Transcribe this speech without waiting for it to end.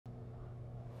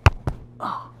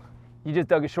Oh, you just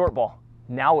dug a short ball.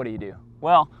 Now what do?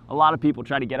 Well, a lot of people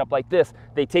try to get up like this.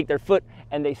 They take their foot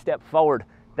and they step forward.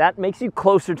 That makes you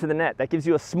closer to the net. That gives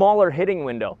you a smaller hitting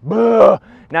window. Now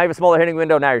you have a smaller hitting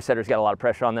window. Now your setter's got a lot of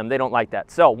pressure on them. They don't like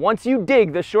that. So once you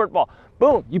dig the short ball,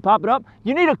 boom, you pop it up.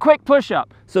 You need a quick push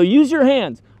up. So use your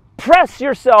hands. Press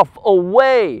yourself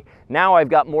away. Now I've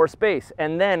got more space.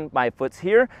 And then my foot's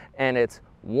here and it's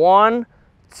 1,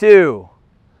 2,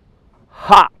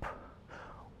 hop.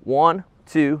 1,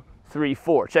 2, 3,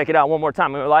 4. Check it out one more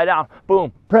time. I'm gonna lie down.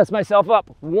 Boom. Press myself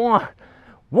up. 1,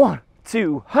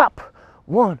 2, hop.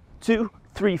 1, 2,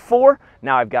 3, 4.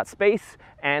 Now I've got space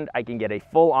and I can get a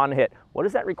full-on hit. What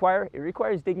does that require? It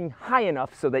requires digging high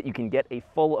enough so that you can get a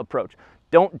full approach.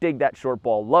 Don't dig that short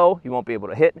ball low. You won't be able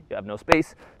to hit. You have no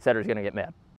space. Setter's gonna get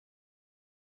mad.